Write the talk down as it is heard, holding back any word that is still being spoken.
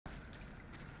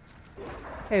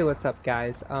Hey, what's up,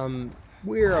 guys?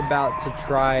 We're about to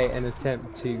try and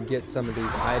attempt to get some of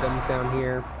these items down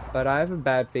here, but I have a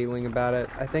bad feeling about it.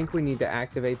 I think we need to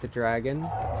activate the dragon,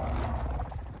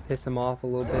 piss him off a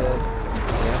little bit.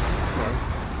 Yeah,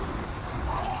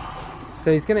 okay.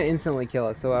 So he's gonna instantly kill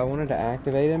us, so I wanted to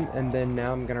activate him, and then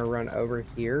now I'm gonna run over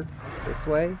here, this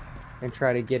way, and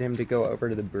try to get him to go over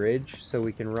to the bridge, so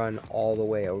we can run all the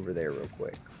way over there real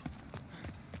quick.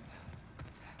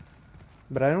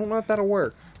 But I don't know if that'll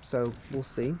work, so we'll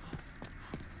see.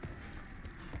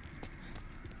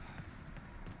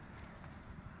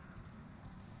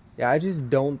 Yeah, I just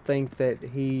don't think that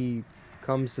he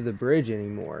comes to the bridge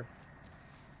anymore.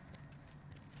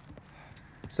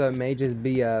 So it may just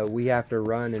be we have to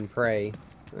run and pray,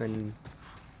 and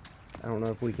I don't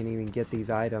know if we can even get these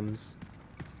items.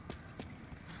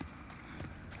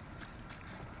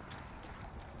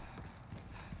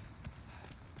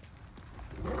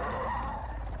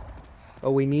 Oh,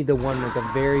 we need the one at the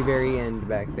very, very end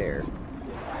back there.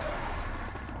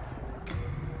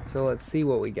 So let's see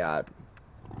what we got.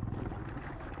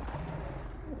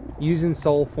 Using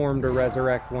soul form to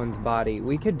resurrect one's body.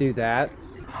 We could do that.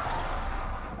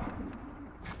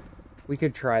 We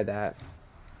could try that.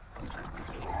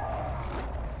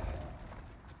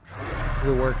 Does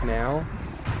it work now?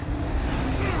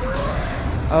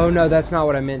 Oh no, that's not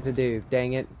what I meant to do.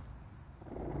 Dang it.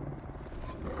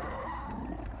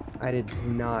 I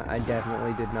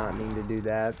definitely did not mean to do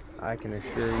that. I can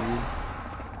assure you.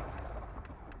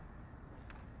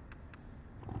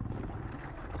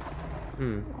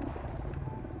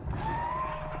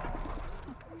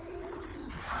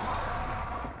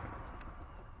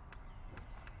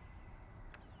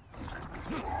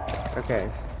 Okay,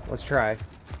 let's try.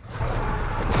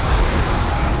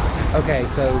 Okay,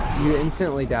 so you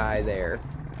instantly die there.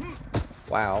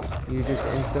 Wow, you just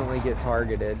instantly get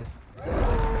targeted.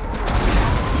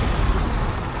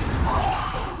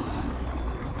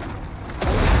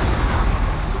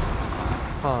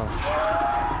 Huh.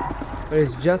 But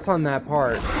it's just on that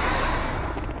part.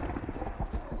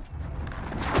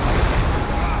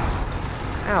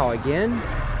 Ow, again?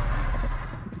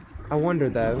 I wonder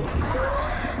though.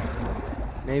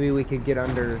 Maybe we could get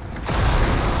under.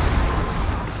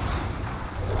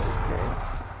 Okay.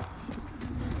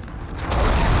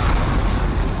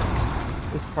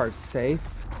 This part's safe.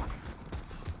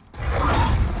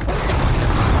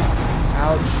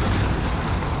 Ouch.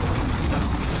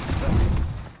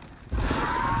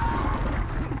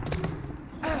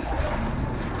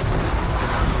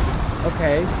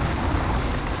 Okay.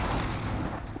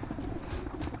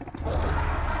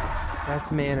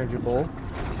 That's manageable.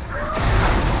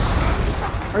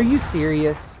 Are you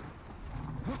serious?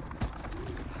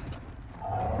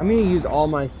 I'm gonna use all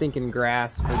my stinking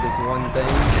grass for this one thing.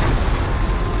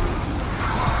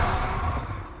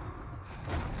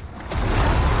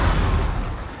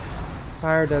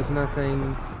 Fire does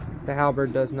nothing. The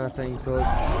halberd does nothing, so let's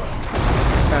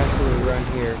fastly run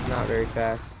here. Not very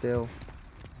fast still.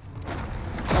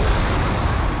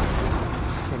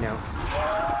 Okay, now.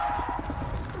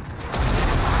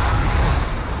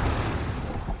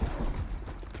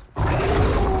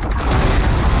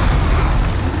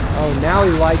 Oh, now he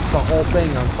lights the whole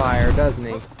thing on fire, doesn't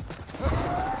he?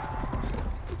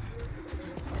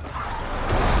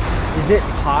 Is it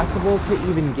possible to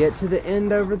even get to the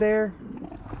end over there?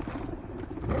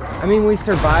 I mean, we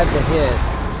survived the hit.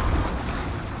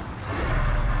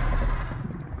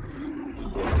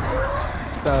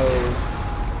 So,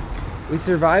 we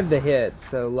survived the hit,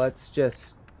 so let's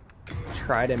just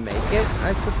try to make it,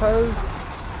 I suppose.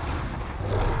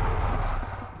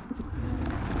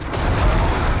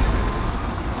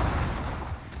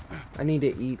 I need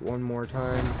to eat one more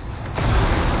time.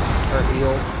 Or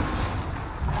heal.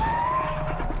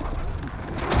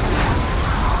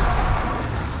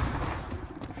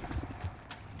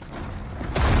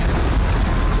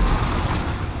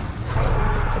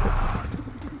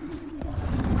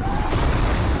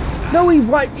 No, he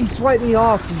swiped me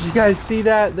off. Did you guys see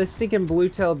that? The stinking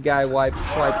blue-tailed guy swiped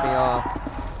me off.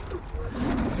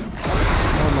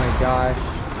 Oh my gosh.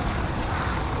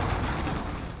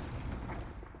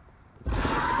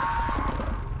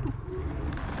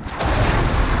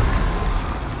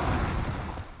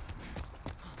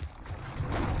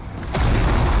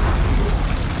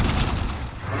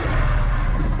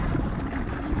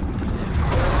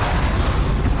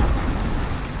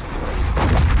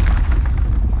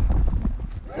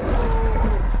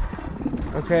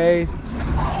 Okay. It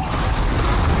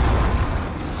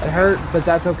hurt, but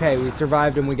that's okay. We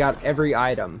survived and we got every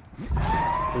item.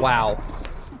 Wow.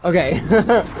 Okay.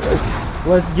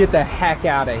 Let's get the heck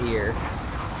out of here.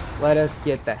 Let us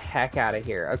get the heck out of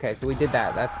here. Okay, so we did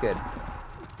that. That's good.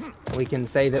 We can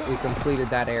say that we completed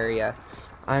that area.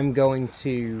 I'm going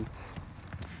to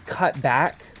cut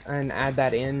back and add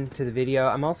that in to the video.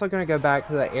 I'm also going to go back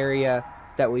to the area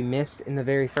that we missed in the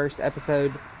very first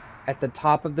episode at the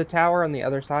top of the tower on the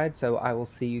other side, so I will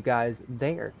see you guys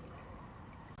there.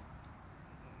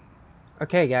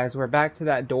 Okay guys, we're back to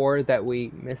that door that we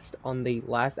missed on the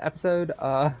last episode,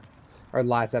 or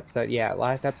last episode, yeah,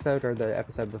 last episode or the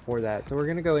episode before that. So we're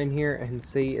gonna go in here and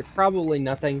see. It's probably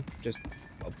nothing, just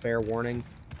a fair warning.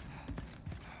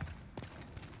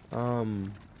 I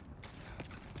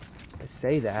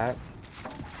say that.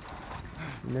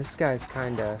 And this guy's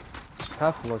kinda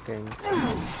tough looking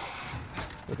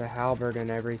with a halberd and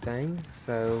everything,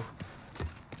 so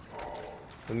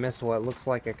we missed what looks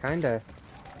like a kinda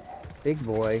big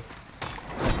boy.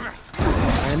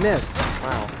 I missed.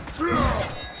 Wow.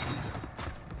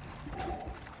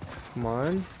 Come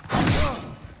on.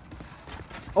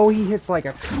 Oh, he hits like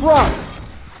a truck!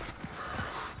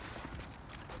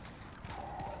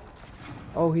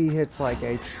 Oh, he hits like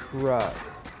a truck.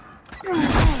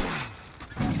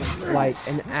 Like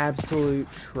an absolute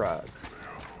truck.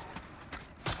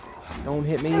 Don't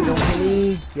hit me, don't hit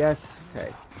me. Yes,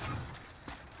 okay.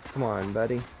 Come on,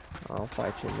 buddy. I'll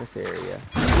fight you in this area.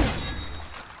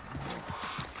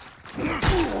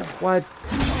 What?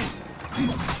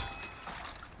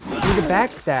 Need a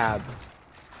backstab.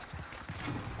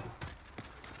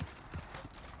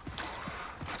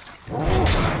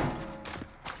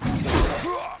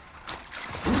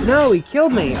 No, he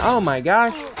killed me. Oh my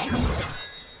gosh.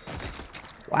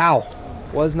 Wow.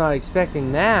 Was not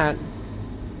expecting that.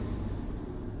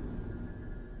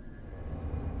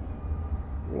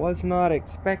 Was not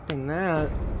expecting that.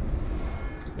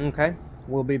 Okay,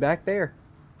 we'll be back there.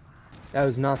 That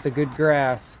was not the good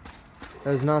grass.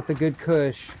 That was not the good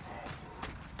kush.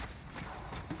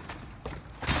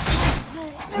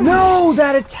 No,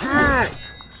 that attack!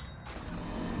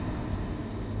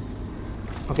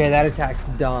 Okay, that attack's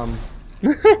dumb.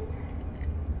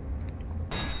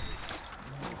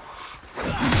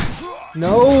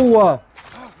 No!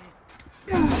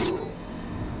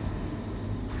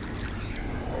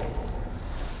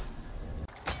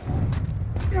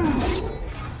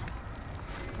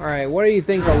 Alright, what do you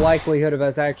think the likelihood of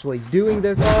us actually doing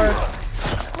this are?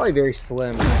 Probably very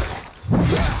slim.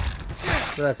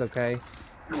 So that's okay.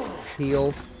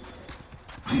 Heal.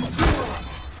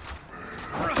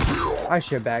 I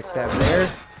should backstab there.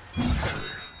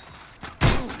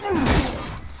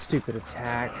 Stupid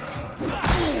attack.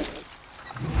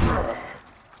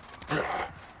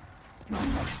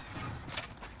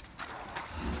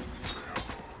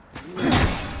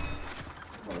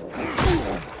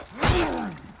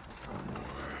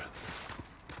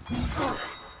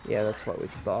 Yeah, that's what we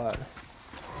thought.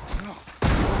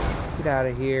 Get out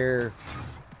of here.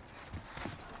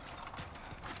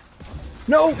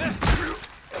 No!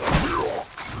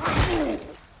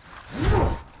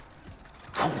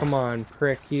 Come on,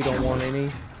 prick, you don't want any.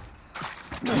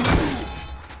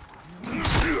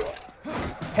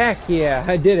 Heck yeah,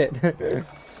 I did it.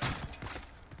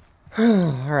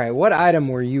 Alright, what item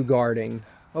were you guarding?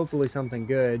 Hopefully something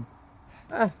good.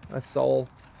 Ah, a soul.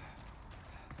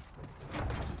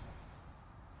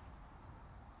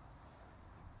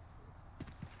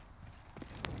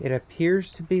 It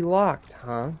appears to be locked,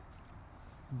 huh?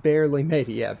 Barely made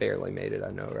it. Yeah, barely made it,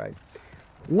 I know, right?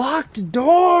 Locked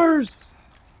doors!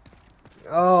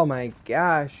 Oh my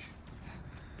gosh.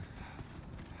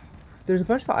 There's a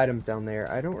bunch of items down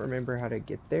there. I don't remember how to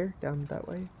get there down that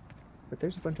way. But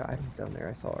there's a bunch of items down there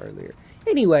I saw earlier.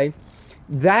 Anyway,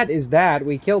 that is that.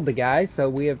 We killed the guy, so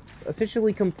we have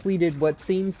officially completed what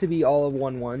seems to be all of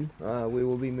 1-1. We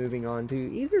will be moving on to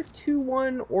either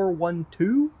 2-1 or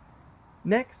 1-2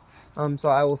 next. So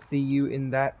I will see you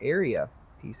in that area.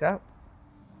 Peace out.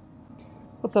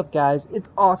 What's up, guys? It's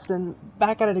Austin,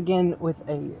 back at it again with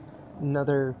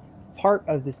another part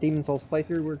of this Demon's Souls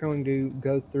playthrough. We're going to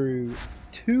go through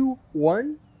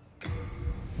 2-1.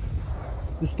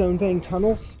 The Stonefang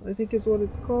tunnels, I think is what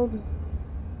it's called.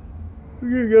 We're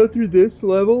going to go through this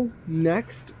level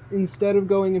next, instead of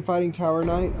going and fighting Tower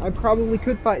Knight. I probably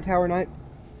could fight Tower Knight,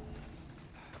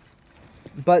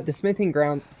 but the smithing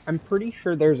grounds, I'm pretty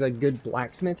sure there's a good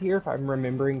blacksmith here, if I'm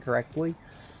remembering correctly.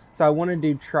 So I wanted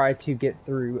to try to get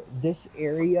through this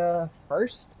area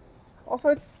first. Also,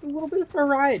 it's a little bit of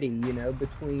variety, you know,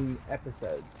 between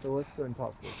episodes. So let's go and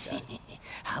talk to this guy.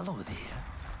 Hello there.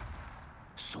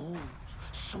 Souls,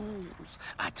 souls.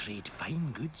 I trade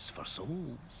fine goods for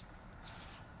souls.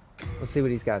 Let's see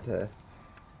what he's got to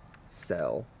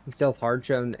sell. He sells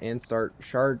hardstone and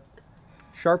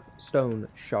sharp stone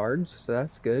shards, so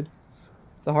that's good.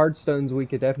 The hard stones we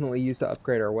could definitely use to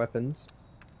upgrade our weapons.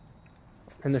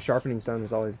 And the sharpening stone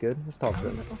is always good. Let's talk to Our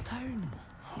him. little town.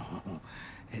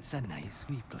 It's a nice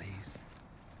wee place.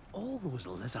 All those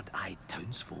lizard-eyed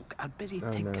townsfolk are busy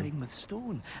Oh, tinkering no. with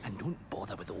stone and don't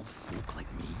bother with old folk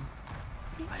like me.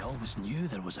 I always knew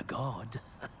there was a god.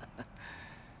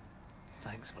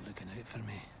 Thanks for looking out for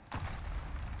me.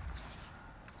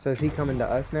 So is he coming to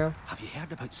us now? Have you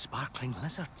heard about sparkling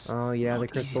lizards? Oh yeah, the Not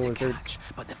easy crystal to lizards. catch,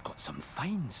 but they've got some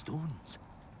fine stones.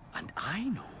 And I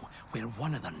know where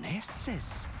one of their nests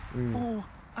is. Oh,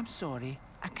 I'm sorry.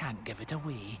 I can't give it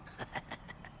away.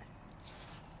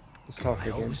 Let's talk I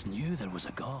again. always knew there was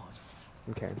a god.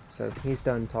 Okay, so he's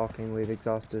done talking. We've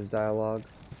exhausted his dialogue.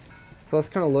 So let's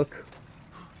kind of look.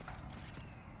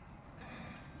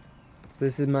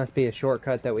 Must be a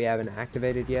shortcut that we haven't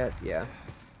activated yet. Yeah.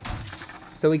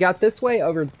 So we got this way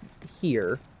over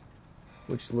here,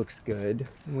 which looks good.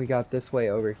 And we got this way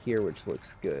over here, which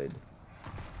looks good.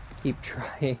 Keep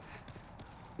trying.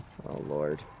 Oh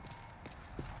lord.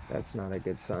 That's not a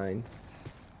good sign.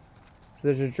 So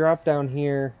there's a drop down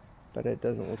here, but it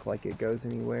doesn't look like it goes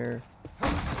anywhere.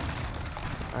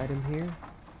 Item here.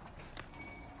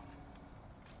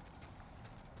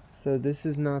 So this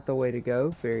is not the way to go,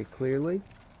 very clearly.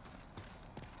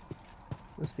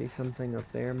 Must be something up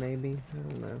there, maybe? I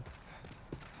don't know.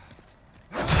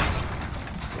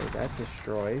 Okay, that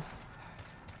destroys.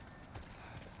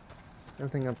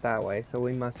 Nothing up that way, so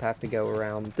we must have to go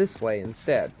around this way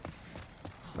instead.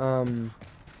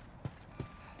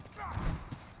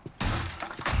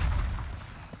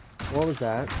 What was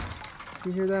that?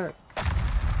 Did you hear that?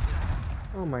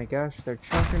 Oh my gosh, they're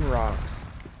chucking rocks.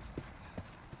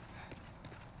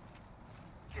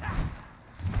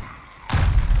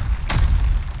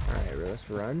 Alright, let's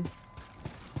run.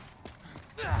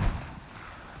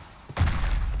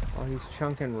 Oh, he's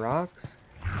chunking rocks?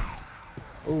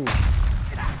 Ooh.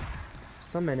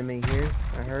 Some enemy here,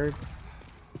 I heard.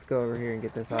 Let's go over here and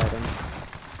get this item.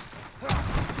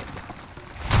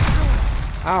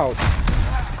 Ouch!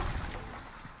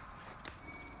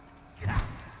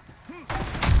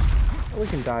 Oh, we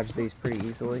can dodge these pretty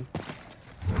easily.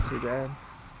 Not too bad.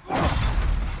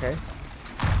 Okay.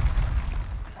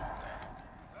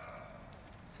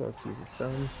 So let's use a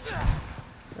stone.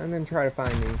 And then try to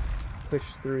find me. Push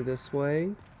through this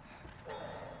way.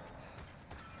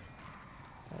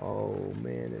 Oh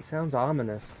man, it sounds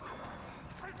ominous.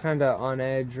 Kinda on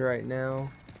edge right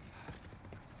now.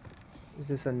 Is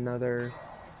this another...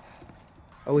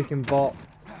 Oh, we can vault.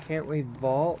 Can't we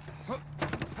vault?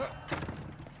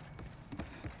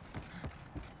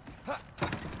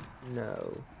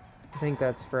 No. I think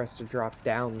that's for us to drop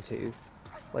down to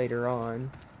later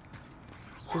on.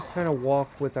 Just kind of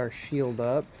walk with our shield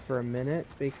up for a minute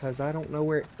because I don't know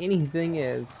where anything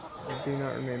is. I do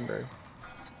not remember.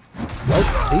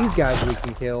 Oh, these guys we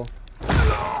can kill.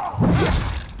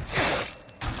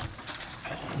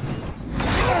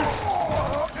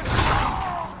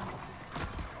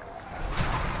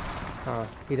 Huh,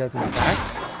 he doesn't attack?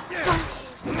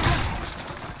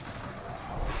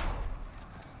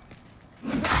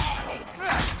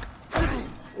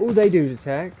 Ooh, they do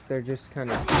attack. They're just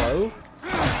kind of slow.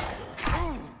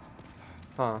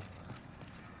 Huh.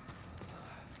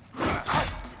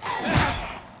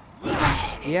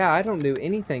 Yeah, I don't do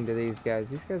anything to these guys.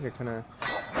 These guys are kind of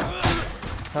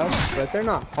tough, but they're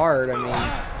not hard. I mean,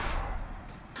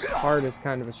 hard is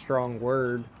kind of a strong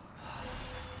word.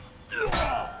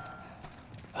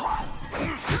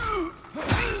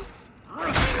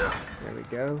 There we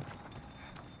go.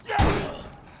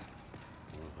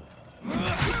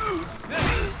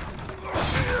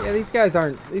 Yeah, these guys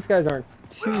aren't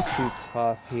too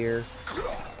tough here.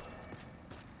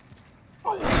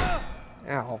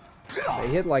 Ow. They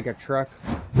hit like a truck.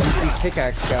 These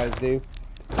pickaxe guys do.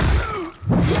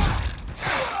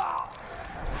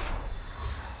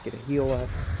 Get a heal up.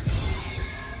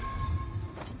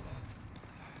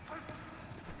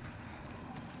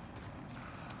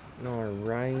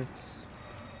 Alright.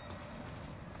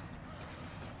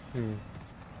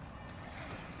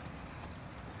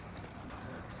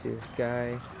 See this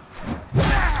guy.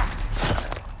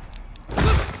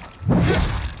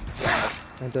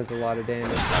 That does a lot of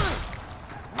damage.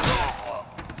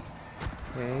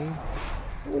 Okay.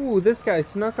 Ooh, this guy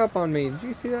snuck up on me. Did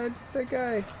you see that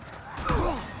guy?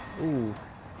 Ooh.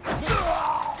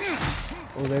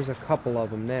 Oh, there's a couple of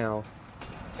them now.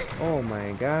 Oh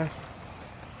my gosh.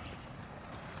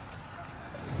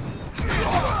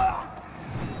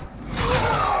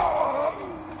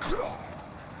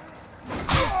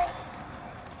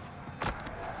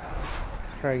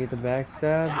 Try to get the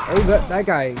backstab. Oh, that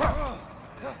guy.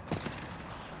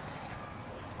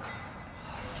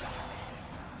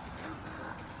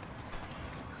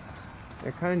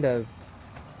 They're kind of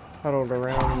huddled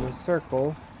around in a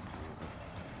circle.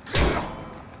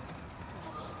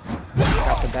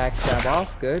 Got the backstab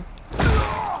off. Good.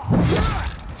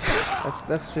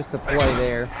 That's just the play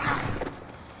there.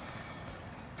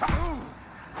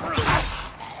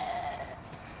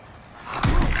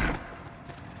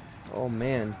 Oh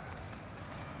man.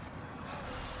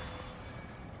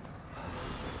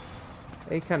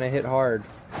 They kind of hit hard.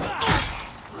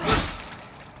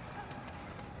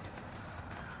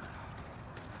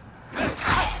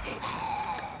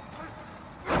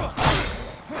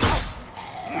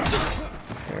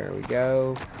 There we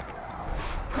go.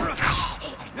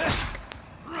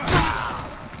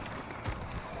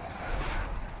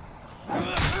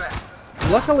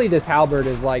 Luckily this halberd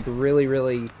is like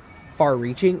really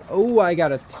far-reaching. Oh, I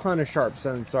got a ton of sharp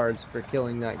stone swords for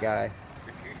killing that guy.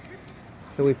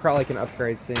 So we probably can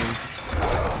upgrade soon.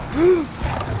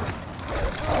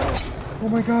 Oh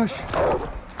my gosh.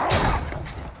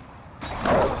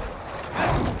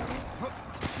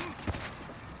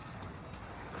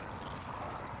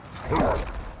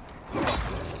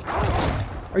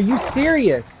 Are you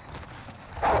serious?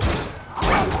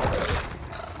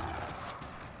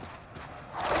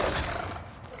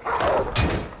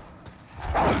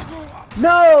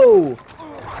 No!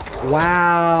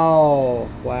 Wow.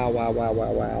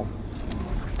 Wow.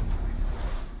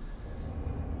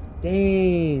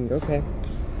 Dang. Okay.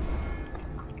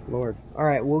 Lord.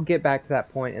 Alright, we'll get back to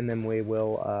that point and then we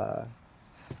will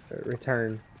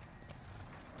return.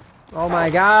 Oh my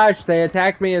gosh, they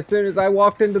attacked me as soon as I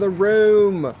walked into the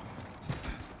room.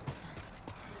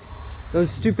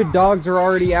 Those stupid dogs are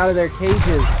already out of their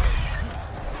cages.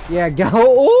 Yeah,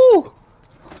 go. Ooh!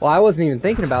 Well, I wasn't even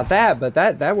thinking about that, but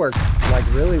that worked like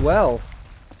really well.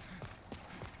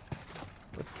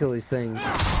 Let's kill these things.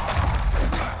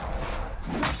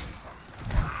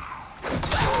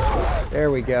 There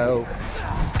we go.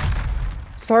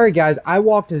 Sorry guys, I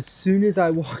walked as soon as I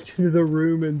walked into the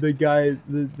room and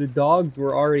the dogs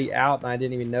were already out and I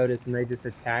didn't even notice and they just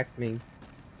attacked me.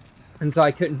 And so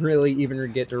I couldn't really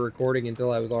even get to recording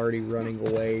until I was already running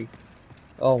away.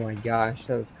 Oh my gosh,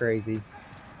 that was crazy.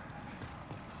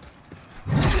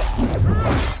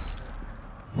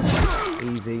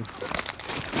 Easy.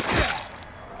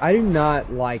 I do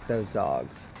not like those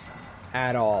dogs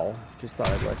at all. Just thought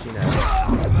I'd let you know.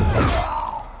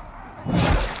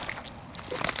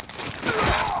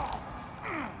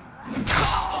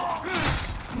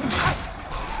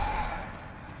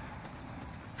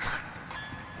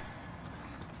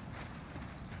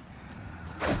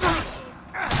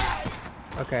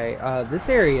 Okay, this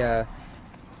area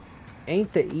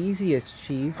ain't the easiest,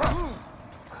 Chief.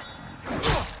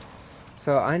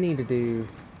 So I need to do...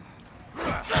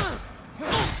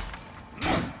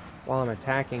 While I'm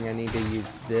attacking, I need to use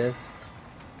this.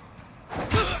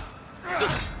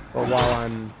 But while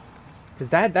I'm... Because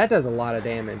that does a lot of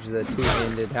damage, the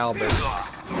two-handed halberd.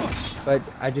 But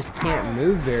I just can't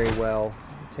move very well.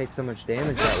 It takes so much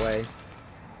damage that way.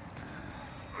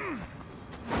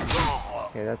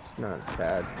 Okay, that's not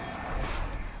bad.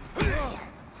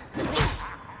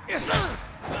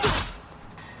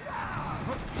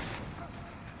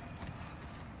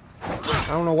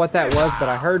 I don't know what that was, but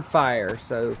I heard fire,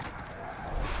 so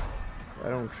I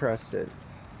don't trust it.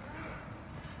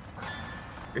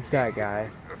 It's that guy.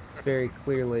 It's very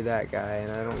clearly that guy,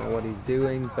 and I don't know what he's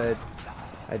doing, but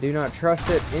I do not trust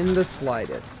it in the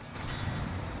slightest.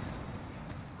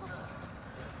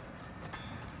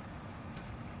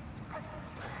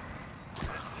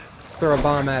 Let's throw a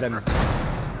bomb at him.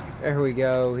 There we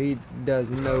go. He does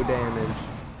no damage.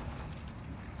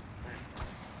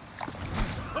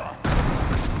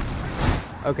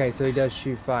 Okay, so he does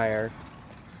shoot fire.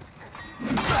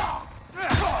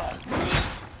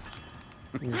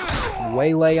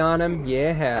 Waylay on him,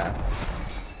 yeah.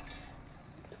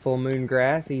 Full moon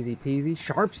grass, easy peasy.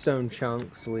 Sharpstone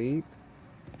chunk, sweet.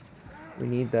 We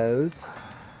need those.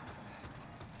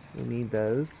 We need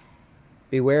those.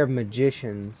 Beware of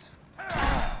magicians.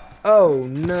 Oh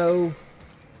no.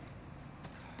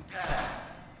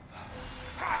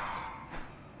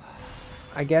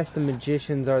 I guess the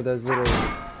magicians are those little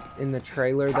in the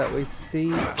trailer that we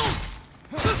see.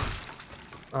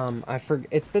 I forget.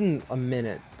 It's been a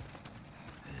minute.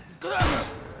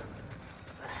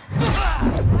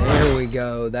 There we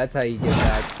go. That's how you get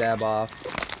backstab off.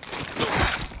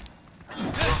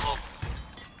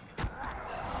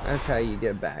 That's how you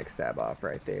get backstab off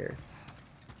right there.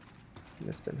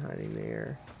 Just been hiding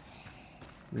there.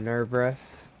 Nerve rest.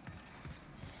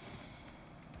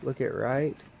 Look it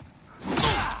right.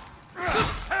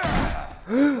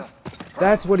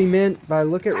 That's what he meant by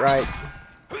look it right.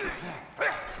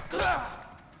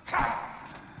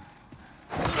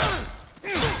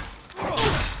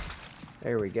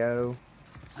 There we go.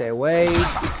 Stay away.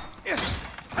 There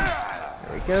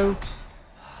we go.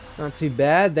 Not too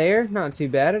bad there. Not too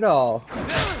bad at all.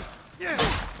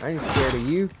 I ain't scared of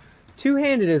you.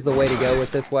 Two-handed is the way to go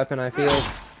with this weapon, I feel.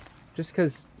 Just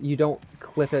because you don't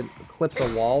clip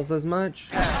the walls as much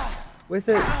with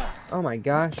it. Oh my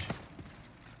gosh.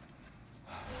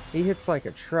 He hits like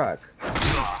a truck.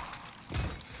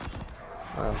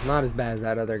 Well, not as bad as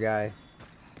that other guy.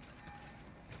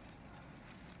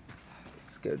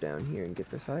 Let's go down here and get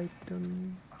this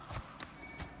item.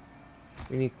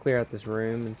 We need to clear out this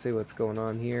room and see what's going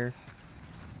on here.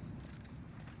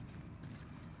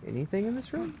 Anything in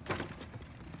this room?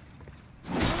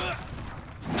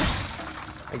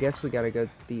 I guess we gotta go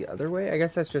the other way. I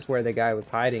guess that's just where the guy was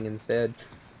hiding instead.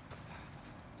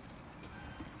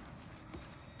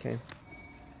 Okay.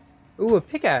 Ooh, a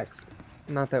pickaxe.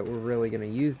 Not that we're really gonna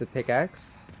use the pickaxe,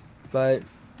 but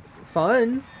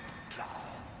fun.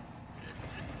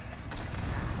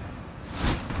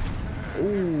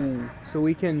 Ooh, so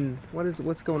we can.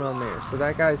 What's going on there? So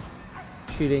that guy's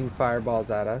shooting fireballs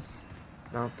at us.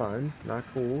 Not fun. Not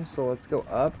cool. So let's go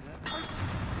up.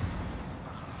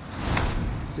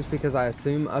 Just because I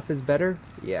assume up is better?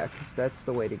 Yeah, because that's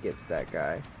the way to get to that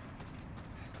guy.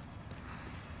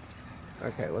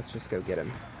 Okay, let's just go get him.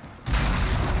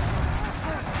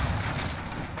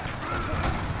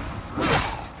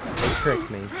 They tricked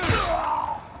me.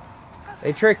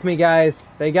 They tricked me, guys.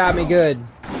 They got me good.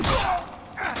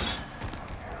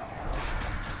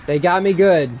 They got me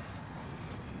good.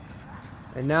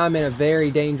 And now I'm in a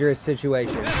very dangerous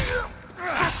situation.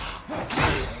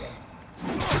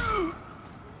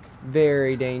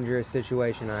 Very dangerous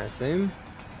situation, I assume.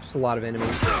 Just a lot of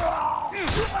enemies.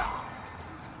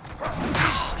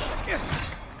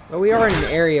 But we are in an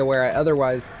area where I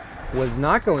otherwise was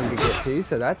not going to get to,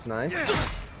 so that's nice.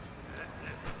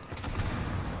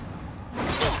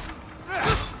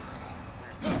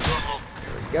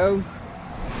 There we go.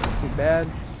 Not too bad.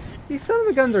 These son of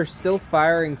a guns are still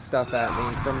firing stuff at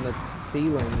me from the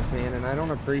ceilings, man, and I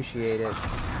don't appreciate it.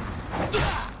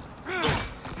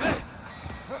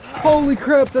 Holy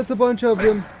crap, that's a bunch of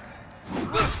them.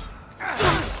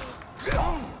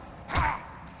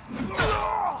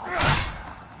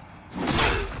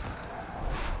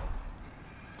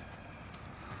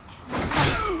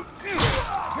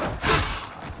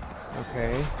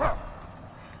 Okay.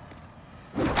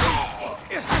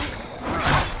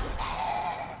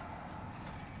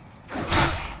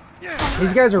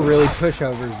 These guys are really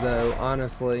pushovers, though,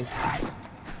 honestly.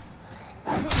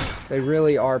 They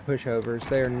really are pushovers.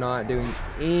 They are not doing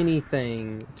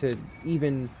anything to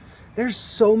even... There's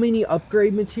so many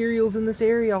upgrade materials in this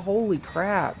area. Holy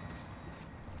crap.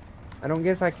 I don't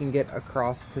guess I can get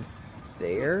across to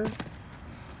there.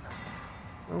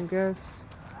 I don't guess.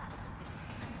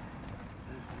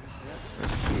 Oh,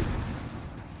 shoot.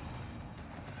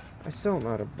 I still don't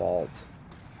know how to vault.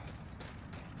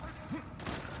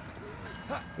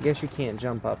 I guess you can't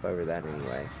jump up over that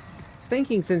anyway.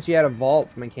 Thinking since you had a vault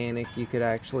mechanic you could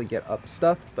actually get up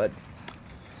stuff, but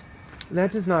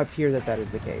that does not appear that is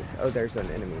the case. Oh, there's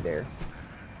an enemy there.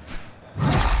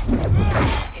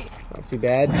 Not too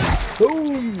bad.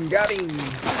 Boom! Got him!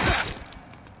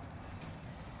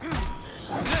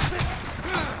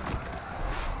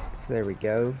 So there we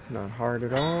go. Not hard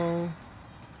at all.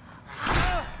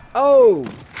 Oh!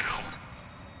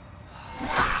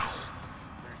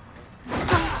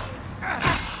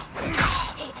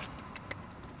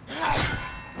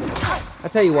 I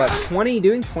tell you what,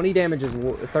 doing 20 damage is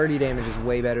 30 damage is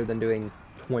way better than doing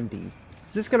 20. Is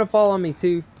this gonna fall on me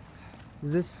too?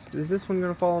 Is this one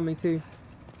gonna fall on me too?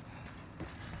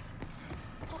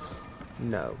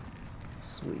 No.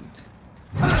 Sweet.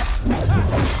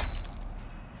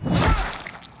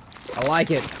 I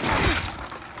like it.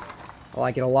 I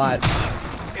like it a lot.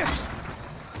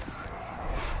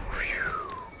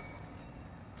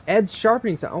 Ed's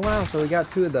sharpening stone. Oh wow, so we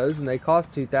got 2 of those and they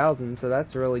cost 2,000, so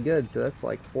that's really good. So that's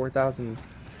like 4,000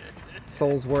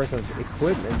 souls worth of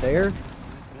equipment there.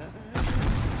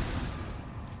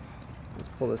 Let's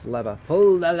pull this lever.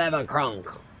 Pull the lever, Kronk.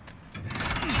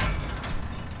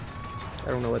 I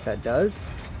don't know what that does.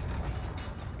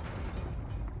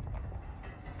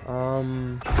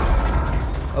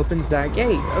 Opens that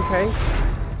gate. Okay.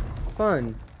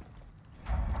 Fun.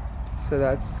 So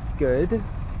that's good.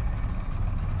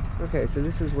 Okay, so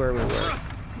this is where we were.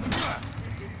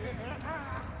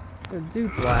 The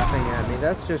dude's laughing at me.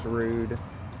 That's just rude.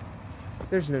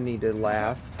 There's no need to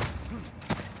laugh.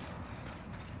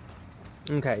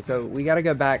 Okay, so we gotta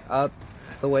go back up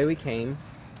the way we came,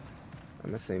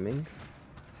 I'm assuming.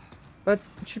 But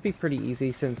it should be pretty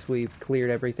easy since we've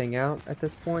cleared everything out at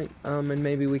this point. And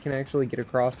maybe we can actually get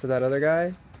across to that other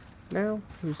guy now,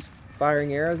 who's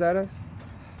firing arrows at us.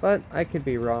 But I could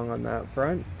be wrong on that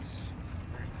front.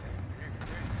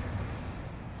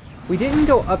 We didn't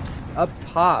go up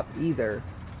top either.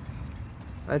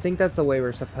 I think that's the way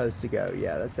we're supposed to go.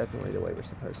 Yeah, that's definitely the way we're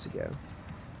supposed to go.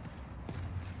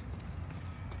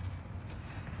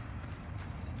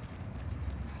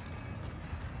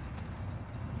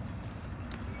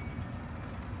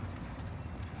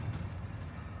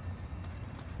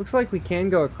 Looks like we can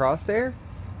go across there.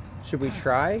 Should we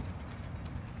try?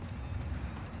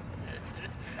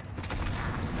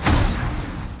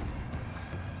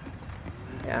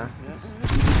 Yeah.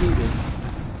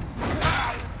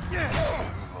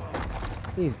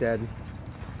 He's dead.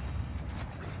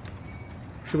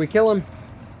 Should we kill him?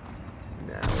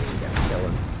 No, we ain't gotta kill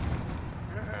him.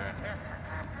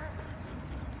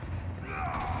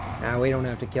 Nah, we don't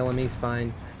have to kill him, he's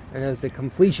fine. I know it's a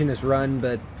completionist run,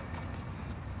 but...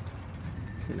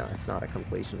 No, it's not a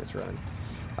completionist run.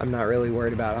 I'm not really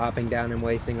worried about hopping down and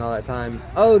wasting all that time.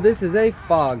 Oh, this is a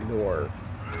fog door.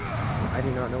 I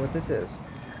do not know what this is.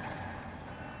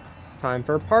 Time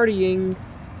for partying.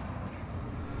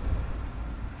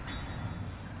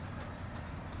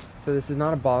 So this is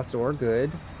not a boss door,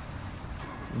 good.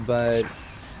 But...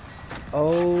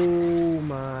 Oh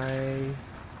my...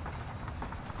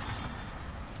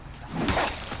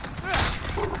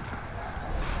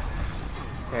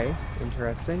 Okay,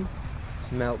 interesting.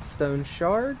 Meltstone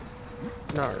shard.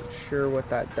 Not sure what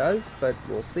that does, but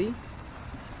we'll see.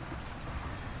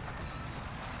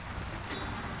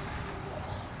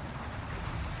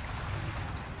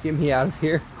 Get me out of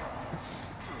here.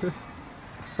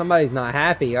 Somebody's not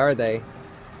happy, are they?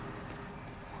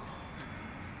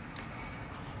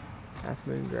 Half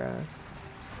moon grass.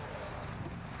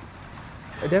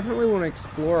 I definitely want to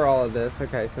explore all of this.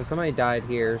 Okay, so somebody died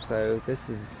here, so this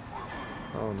is...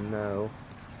 Oh no.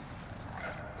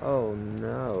 Oh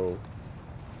no.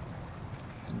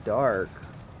 It's dark.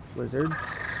 Lizards.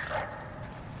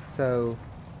 So...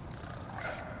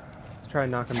 Let's try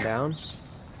and knock them down.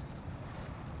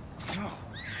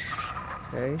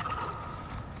 Okay.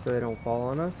 So they don't fall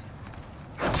on us.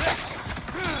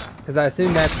 Because I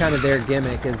assume that's kind of their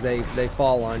gimmick, is they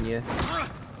fall on you.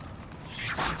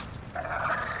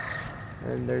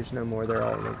 And there's no more, they're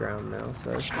all on the ground now,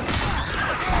 so...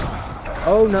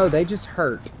 Oh no, they just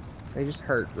hurt. They just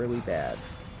hurt really bad.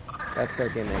 That's their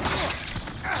gimmick.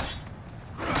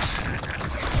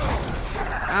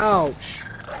 Ouch!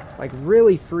 Like,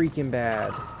 really freaking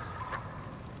bad.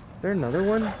 Is there another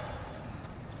one?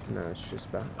 No, it's just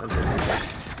about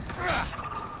underneath.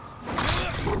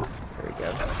 There we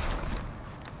go.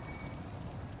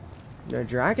 No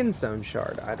Dragonstone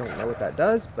shard. I don't know what that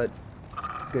does, but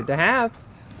good to have.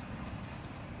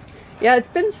 Yeah, it's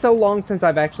been so long since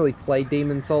I've actually played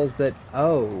Demon Souls that...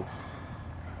 Oh.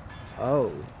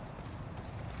 Oh.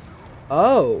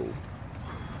 Oh.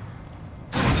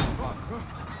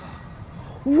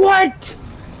 What?!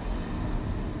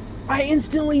 I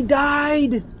instantly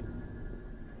died!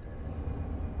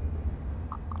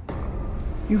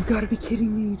 You've got to be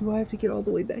kidding me. Do I have to get all the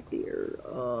way back there?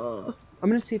 I'm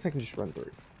going to see if I can just run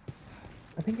through.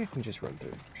 I think I can just run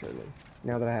through, surely.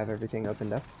 Now that I have everything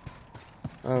opened up.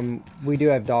 We do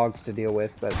have dogs to deal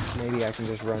with, but maybe I can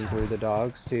just run through the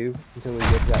dogs, too, until we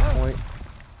get to that point.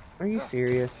 Are you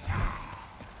serious?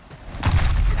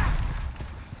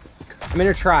 I'm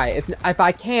going to try. If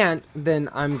I can't, then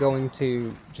I'm going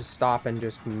to just stop and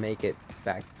just make it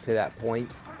back to that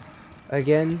point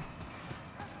again.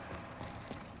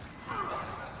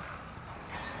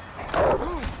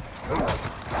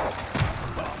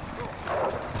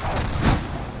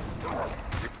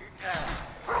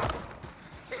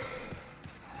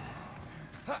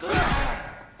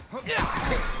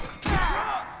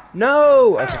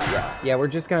 No! Okay, yeah, we're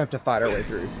just gonna have to fight our way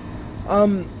through.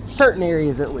 Certain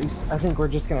areas at least. I think we're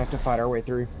just gonna have to fight our way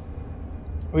through.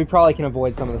 We probably can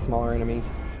avoid some of the smaller enemies.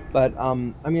 But,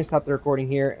 I'm gonna stop the recording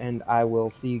here, and I will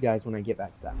see you guys when I get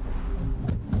back to that point.